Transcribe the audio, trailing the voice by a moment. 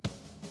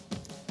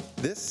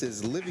This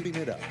is Living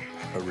It Up,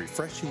 a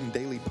refreshing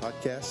daily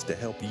podcast to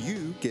help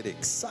you get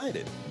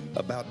excited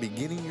about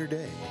beginning your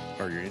day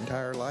or your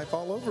entire life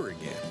all over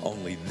again.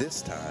 Only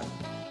this time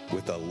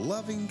with a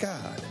loving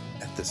God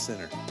at the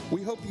center.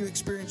 We hope you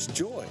experience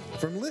joy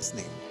from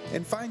listening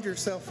and find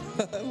yourself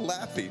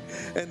laughing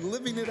and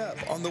living it up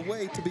on the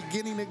way to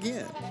beginning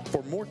again.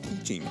 For more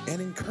teaching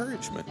and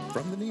encouragement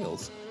from the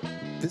Neals,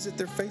 visit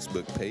their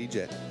Facebook page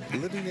at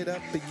Living It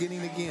Up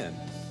Beginning Again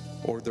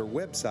or their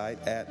website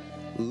at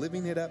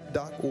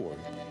livingitup.org.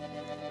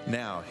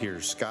 Now,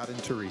 here's Scott and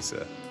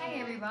Teresa.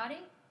 Hey, everybody.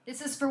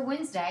 This is for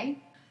Wednesday.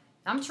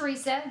 I'm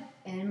Teresa,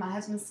 and my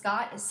husband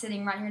Scott is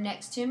sitting right here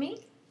next to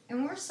me,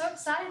 and we're so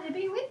excited to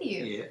be with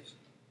you.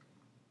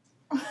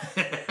 Yes.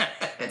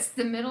 It's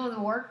the middle of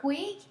the work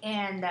week,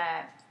 and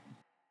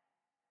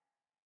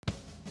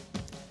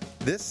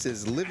This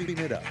is Living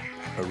It Up,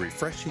 a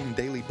refreshing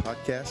daily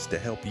podcast to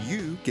help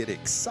you get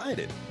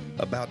excited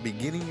about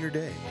beginning your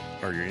day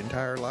or your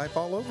entire life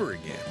all over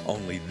again.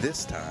 Only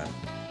this time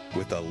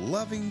with a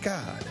loving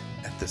God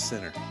at the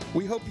center.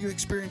 We hope you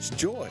experience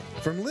joy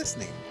from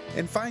listening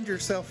and find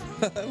yourself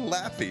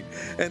laughing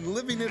and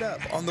living it up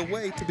on the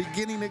way to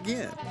beginning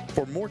again.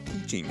 For more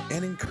teaching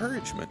and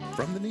encouragement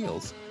from the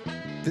Neals,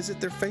 visit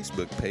their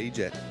Facebook page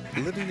at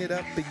Living It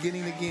Up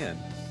Beginning Again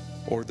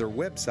or their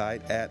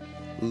website at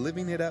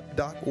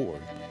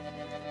livingitup.org.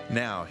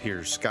 Now,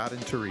 here's Scott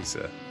and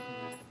Teresa.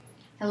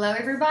 hello,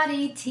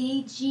 everybody.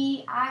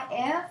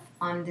 TGIF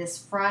on this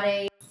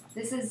Friday.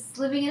 This is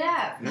Living It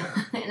Up,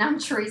 and I'm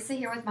Teresa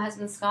here with my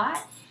husband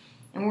Scott,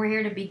 and we're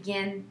here to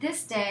begin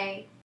this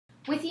day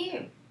with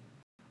you.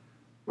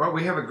 Well,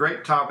 we have a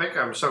great topic.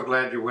 I'm so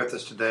glad you're with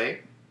us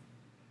today.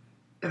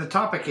 And the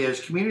topic is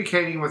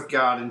communicating with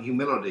God in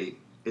humility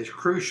is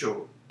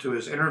crucial to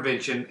His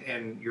intervention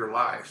in your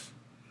life.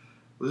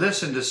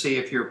 Listen to see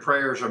if your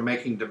prayers are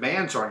making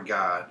demands on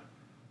God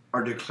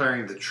or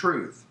declaring the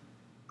truth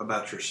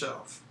about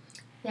yourself.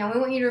 Now, we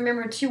want you to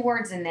remember two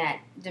words in that,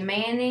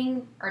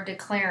 demanding or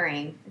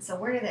declaring. And so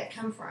where did that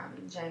come from?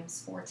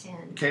 James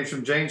 4:10. It came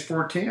from James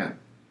 4:10.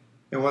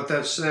 And what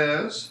that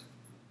says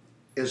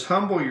is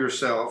humble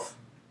yourself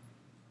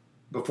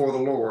before the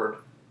Lord,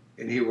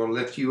 and He will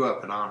lift you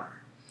up in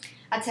honor.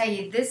 I tell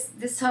you,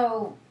 this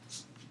whole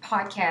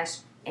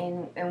podcast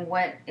and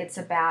what it's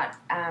about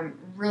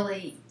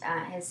really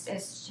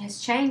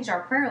has changed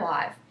our prayer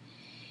life.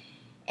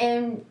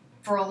 And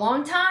for a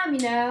long time,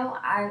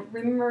 I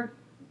remember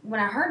when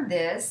I heard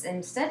this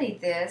and studied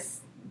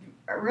this,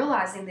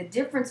 realizing the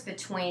difference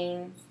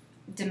between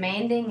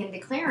demanding and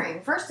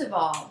declaring. First of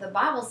all, the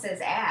Bible says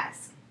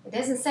ask. It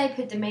doesn't say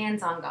put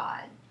demands on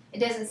God. It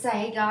doesn't say,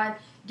 hey, God,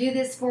 do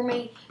this for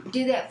me,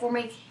 do that for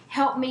me,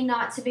 help me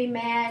not to be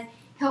mad,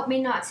 help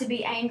me not to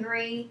be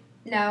angry.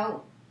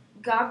 No,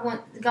 God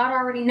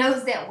already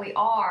knows that we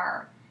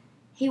are.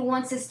 He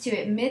wants us to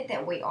admit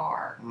that we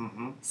are.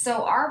 Mm-hmm.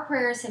 So our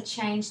prayers have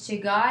changed to,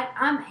 God,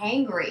 I'm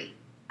angry.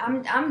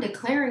 I'm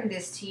declaring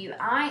this to you.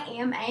 I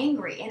am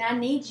angry, and I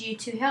need you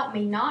to help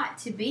me not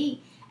to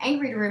be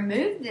angry, to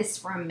remove this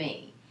from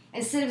me.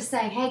 Instead of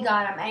saying, hey,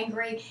 God, I'm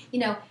angry.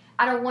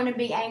 I don't want to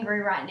be angry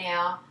right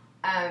now.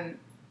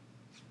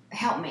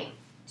 Help me.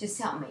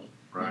 Just help me.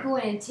 Right. You go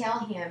in and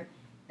tell Him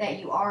that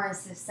you are,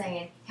 instead of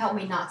saying, help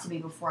me not to be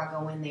before I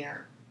go in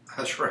there.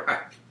 That's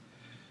right.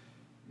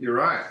 You're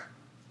right.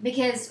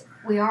 Because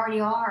we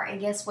already are,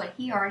 and guess what?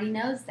 He already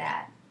knows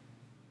that.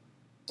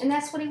 And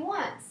that's what He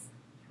wants.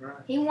 Right.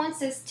 He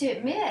wants us to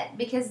admit,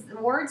 because the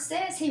Word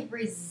says He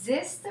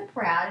resists the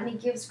proud and He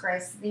gives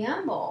grace to the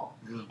humble.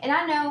 Mm. And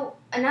I know,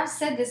 and I've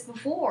said this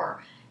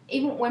before,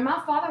 even when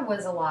my father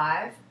was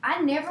alive,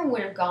 I never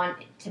would have gone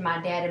to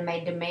my dad and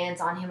made demands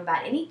on him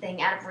about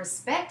anything. Out of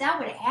respect, I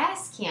would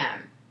ask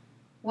him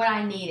what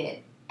I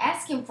needed,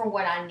 ask him for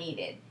what I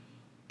needed.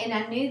 And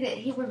I knew that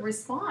he would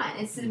respond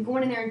instead of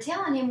going in there and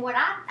telling him what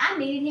I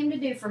needed him to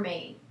do for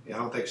me. Yeah, I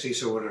don't think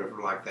Cecil would have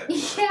liked that.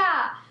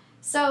 Yeah.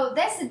 So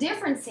that's the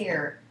difference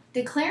here.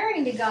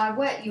 Declaring to God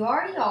what you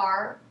already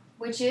are,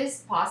 which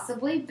is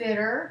possibly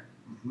bitter,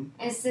 Mm-hmm.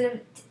 instead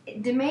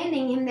of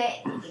demanding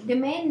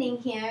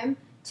Him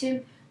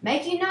to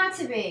make you not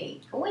to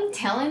be. Go and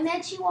tell Him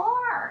that you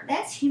are.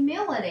 That's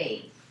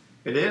humility.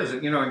 It is.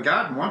 And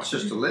God wants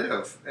us to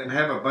live and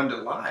have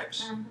abundant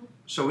lives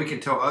so we can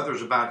tell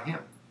others about Him.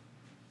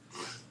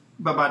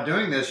 But by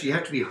doing this, you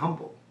have to be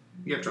humble.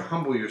 You have to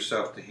humble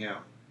yourself to Him.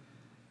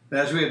 And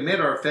as we admit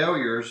our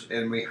failures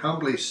and we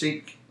humbly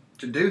seek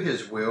to do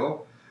His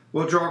will,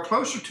 we'll draw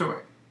closer to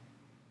Him.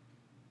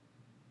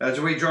 As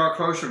we draw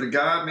closer to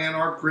God,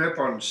 our grip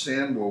on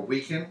sin will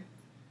weaken,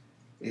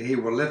 and He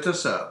will lift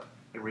us up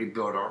and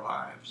rebuild our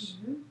lives.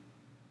 Mm-hmm.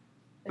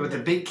 But the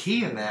big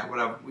key in that,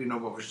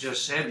 what was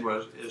just said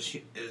is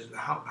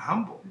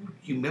humble,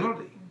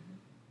 humility. Mm-hmm.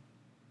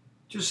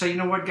 Just say, you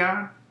know what,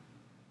 God,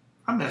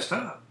 I messed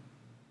up.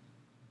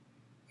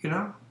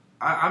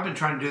 I've been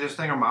trying to do this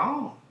thing on my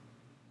own.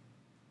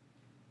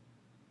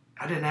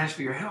 I didn't ask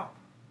for your help.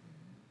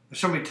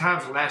 So many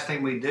times the last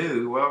thing we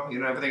do,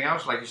 everything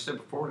else, like you said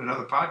before in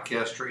another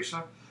podcast,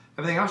 Teresa,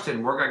 everything else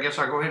didn't work. I guess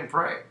I'll go ahead and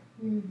pray.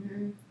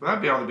 Mm-hmm. Well,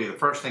 that ought to be the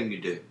first thing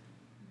you do.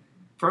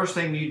 First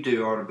thing you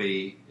do ought to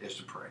be is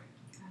to pray.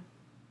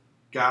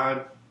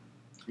 God,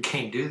 I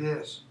can't do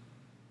this.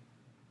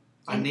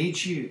 I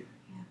need you.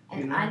 Yeah.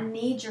 And I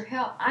need your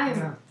help.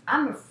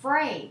 I'm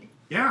afraid.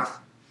 Yeah.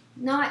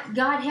 Not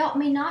God, help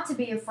me not to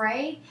be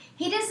afraid.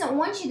 He doesn't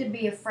want you to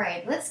be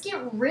afraid. Let's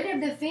get rid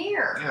of the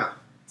fear. Yeah.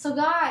 So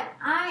God,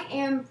 I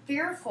am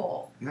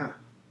fearful. Yeah.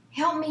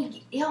 Help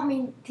me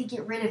to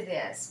get rid of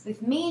this.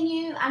 With me and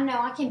you, I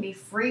know I can be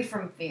free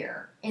from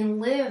fear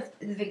and live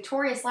the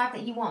victorious life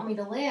that you want me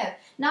to live.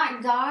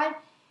 Not God,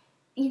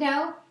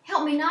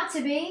 help me not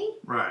to be.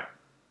 Right.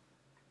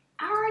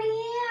 I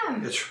already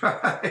am. That's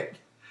right.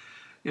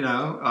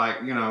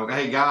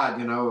 Hey God,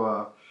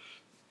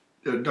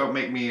 don't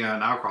make me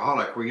an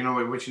alcoholic.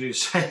 Well, what you need to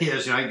say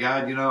is, hey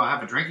God, I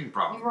have a drinking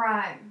problem.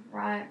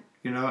 Right.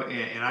 And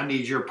I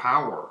need your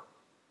power.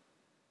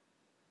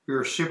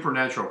 Your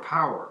supernatural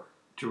power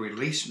to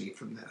release me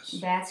from this.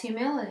 That's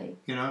humility.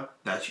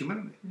 That's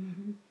humility.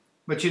 Mm-hmm.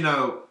 But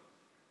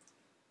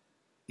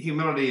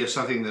humility is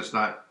something that's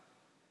not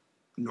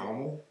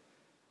normal.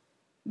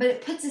 But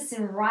it puts us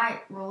in right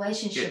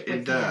relationship with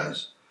It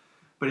does.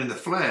 But in the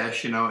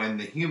flesh,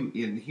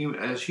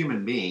 as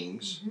human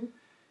beings, mm-hmm.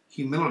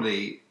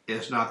 humility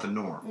is not the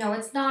norm. No,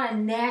 it's not a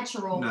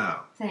natural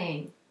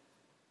thing.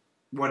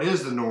 What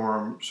is the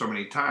norm so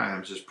many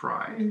times is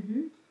pride.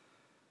 Mm-hmm.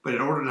 But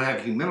in order to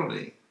have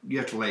humility, you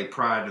have to lay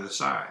pride to the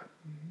side.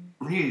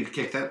 Mm-hmm. You need to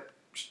kick that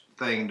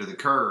thing to the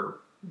curb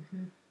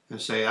mm-hmm.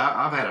 and say,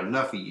 I've had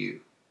enough of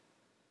you.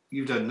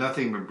 You've done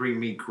nothing but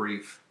bring me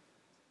grief.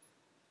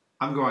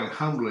 I'm going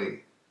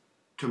humbly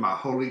to my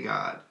holy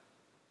God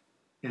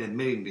and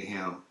admitting to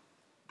him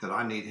that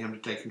I need him to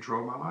take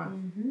control of my life.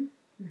 Mm-hmm.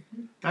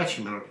 Mm-hmm. That's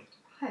humility.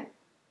 Right.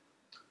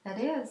 That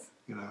is.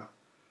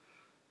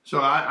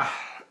 So I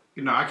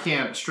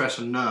can't stress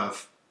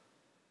enough,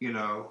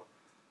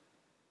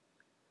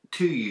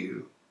 to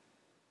you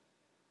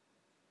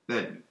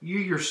that you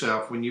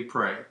yourself, when you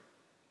pray,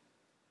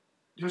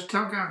 just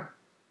tell God.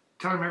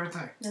 Tell him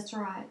everything. That's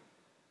right.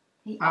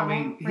 He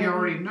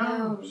already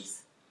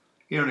knows.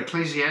 In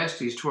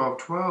Ecclesiastes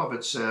 12:12,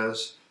 it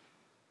says,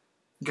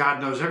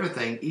 God knows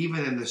everything,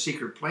 even in the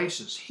secret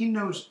places. He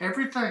knows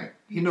everything.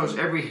 He knows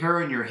every hair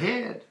in your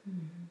head.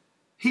 Mm-hmm.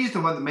 He's the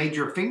one that made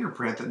your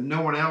fingerprint that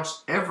no one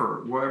else will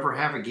ever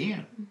have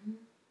again. Mm-hmm.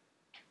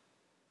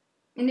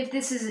 And if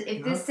this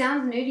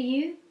sounds new to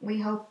you,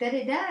 we hope that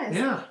it does.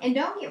 Yeah. And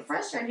don't get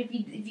frustrated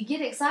if you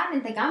get excited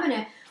and think I'm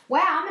gonna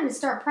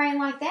start praying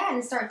like that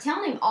and start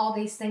telling him all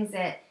these things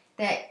that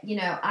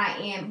I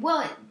am.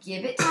 Well,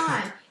 give it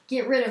time.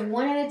 Get rid of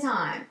one at a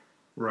time.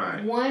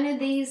 Right. One of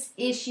these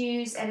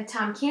issues at a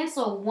time.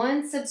 Cancel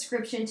one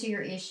subscription to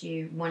your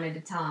issue one at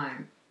a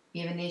time.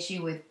 You have an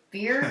issue with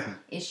fear,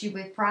 issue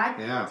with pride.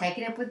 Yeah. Take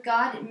it up with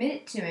God. Admit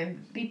it to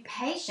him. Be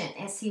patient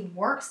as he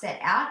works that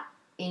out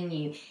in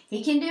you.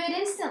 He can do it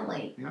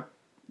instantly. Yep.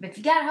 But if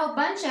you got a whole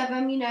bunch of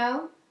them,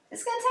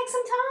 it's going to take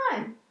some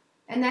time.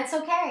 And that's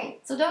okay.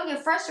 So don't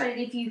get frustrated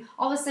if you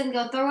all of a sudden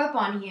go throw up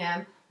on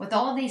him with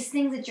all of these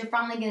things that you're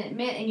finally going to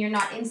admit and you're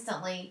not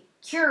instantly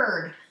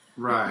cured.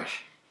 Right.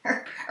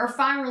 or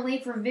find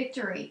relief or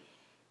victory.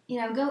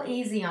 Go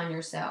easy on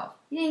yourself.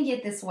 You didn't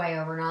get this way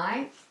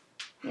overnight.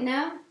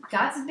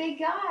 God's a big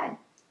God.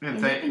 And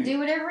he can do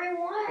whatever he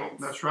wants.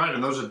 That's right.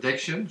 And those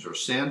addictions or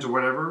sins or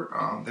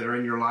whatever that are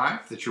in your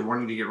life that you're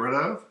wanting to get rid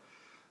of,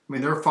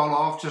 they'll fall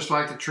off just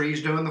like the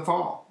trees do in the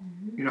fall.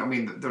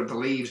 Mm-hmm. The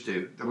leaves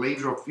do. The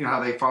leaves will, how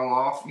they fall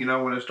off,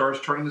 when it starts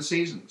turning the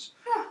seasons.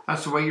 Yeah.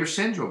 That's the way your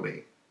sins will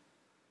be.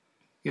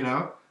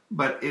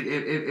 But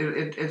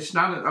it's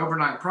not an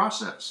overnight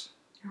process.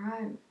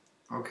 Right.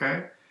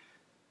 Okay?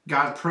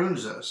 God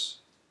prunes us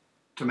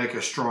to make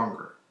us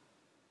stronger.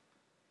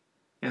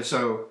 And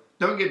so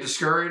don't get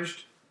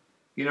discouraged.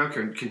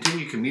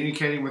 Continue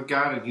communicating with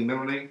God in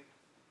humility.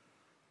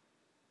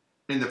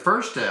 And the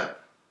first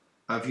step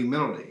of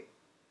humility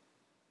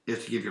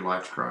is to give your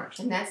life to Christ.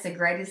 And that's the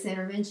greatest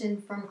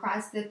intervention from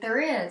Christ that there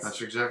is.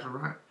 That's exactly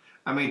right.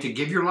 To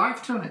give your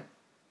life to him.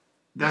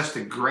 That's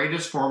the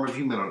greatest form of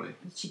humility.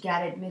 But you got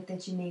to admit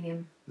that you need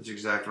him. That's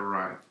exactly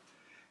right.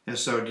 And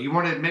so do you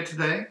want to admit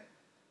today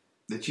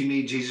that you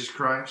need Jesus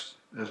Christ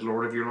as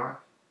Lord of your life?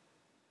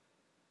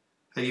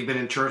 Have you been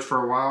in church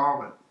for a while,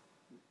 but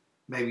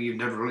maybe you've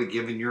never really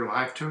given your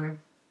life to him?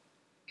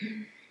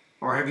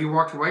 Or have you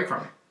walked away from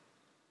him?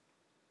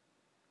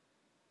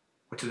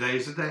 Well, today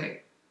is the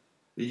day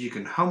that you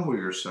can humble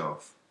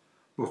yourself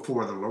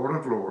before the Lord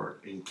of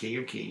Lords and King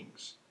of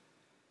Kings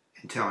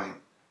and tell him,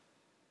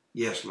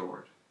 yes,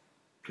 Lord,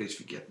 please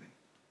forgive me.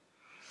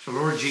 So,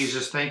 Lord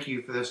Jesus, thank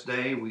you for this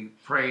day. We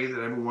pray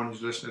that everyone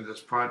who's listening to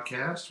this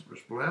podcast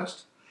was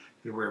blessed,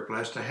 and we're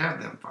blessed to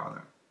have them,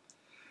 Father.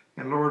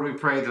 And Lord, we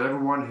pray that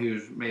everyone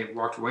who may have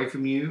walked away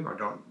from you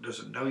or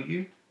doesn't know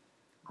you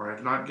or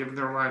have not given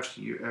their lives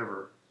to you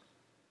ever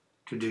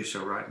to do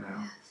so right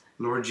now. Yes.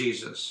 Lord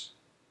Jesus,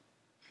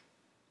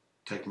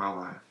 take my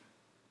life.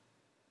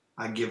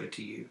 I give it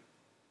to you.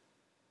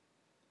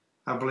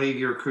 I believe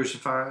you were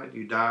crucified,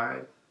 you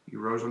died, you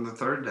rose on the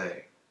third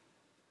day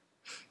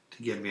to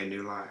to give me a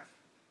new life.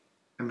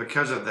 And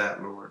because of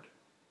that, Lord,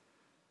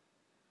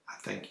 I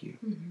thank you.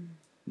 Mm-hmm.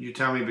 You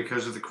tell me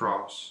because of the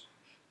cross,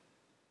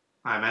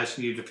 I'm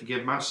asking you to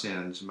forgive my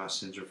sins, and my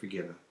sins are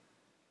forgiven.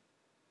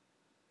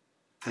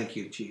 Thank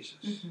you, Jesus.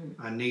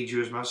 Mm-hmm. I need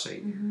you as my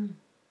Savior. Mm-hmm.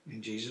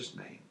 In Jesus'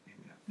 name,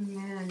 amen.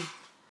 Amen.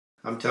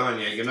 I'm telling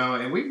you,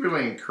 and we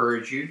really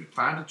encourage you to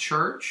find a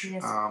church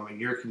Yes. in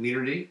your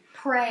community.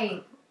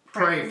 Pray.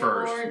 Pray for the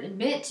first. Lord.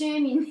 Admit to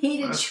Him you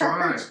need a That's church.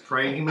 right.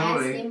 Pray in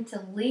humility. Ask Him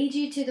to lead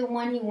you to the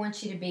one He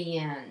wants you to be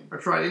in.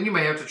 That's right. And you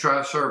may have to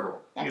try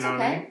several. That's you know okay.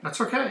 what I mean?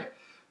 That's okay.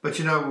 But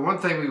one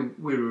thing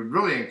we would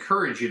really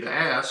encourage you to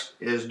ask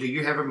is, do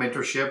you have a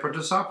mentorship or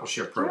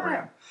discipleship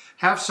program? Right.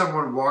 Have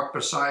someone walk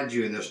beside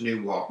you in this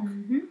new walk.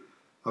 Mm-hmm.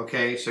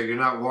 Okay, so you're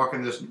not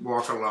walking this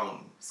walk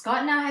alone.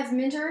 Scott and I have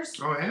mentors.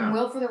 Oh, yeah. And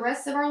will for the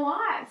rest of our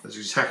life. That's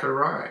exactly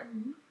right.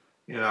 Mm-hmm.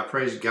 I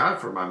praise God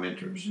for my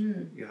mentors.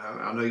 Mm-hmm.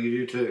 I know you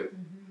do too.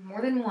 Mm-hmm.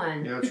 More than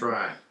one. Yeah, that's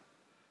right.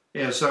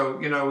 Yeah, so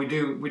we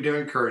do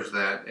encourage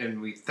that,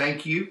 and we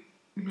thank you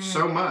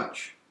so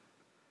much.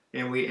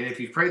 And if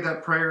you prayed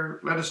that prayer,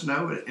 let us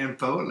know at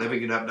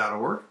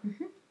info@livingitup.org.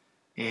 Mm-hmm.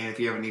 And if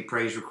you have any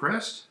praise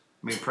reports,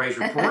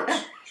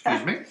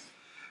 excuse me,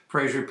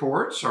 praise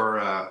reports,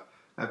 or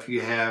if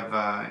you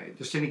have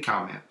just any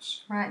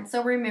comments. Right.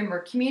 So remember,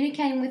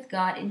 communicating with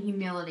God in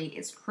humility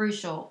is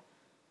crucial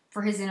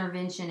for His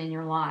intervention in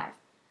your life.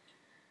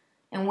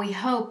 And we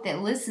hope that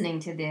listening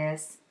to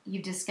this,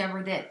 you've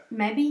discovered that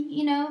maybe,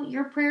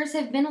 your prayers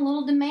have been a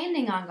little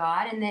demanding on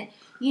God, and that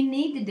you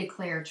need to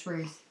declare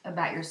truth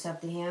about yourself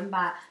to Him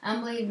by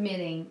humbly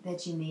admitting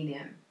that you need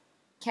Him.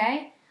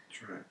 Okay?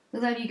 That's right. We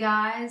love you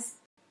guys.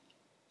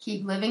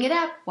 Keep living it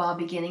up while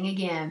beginning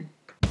again.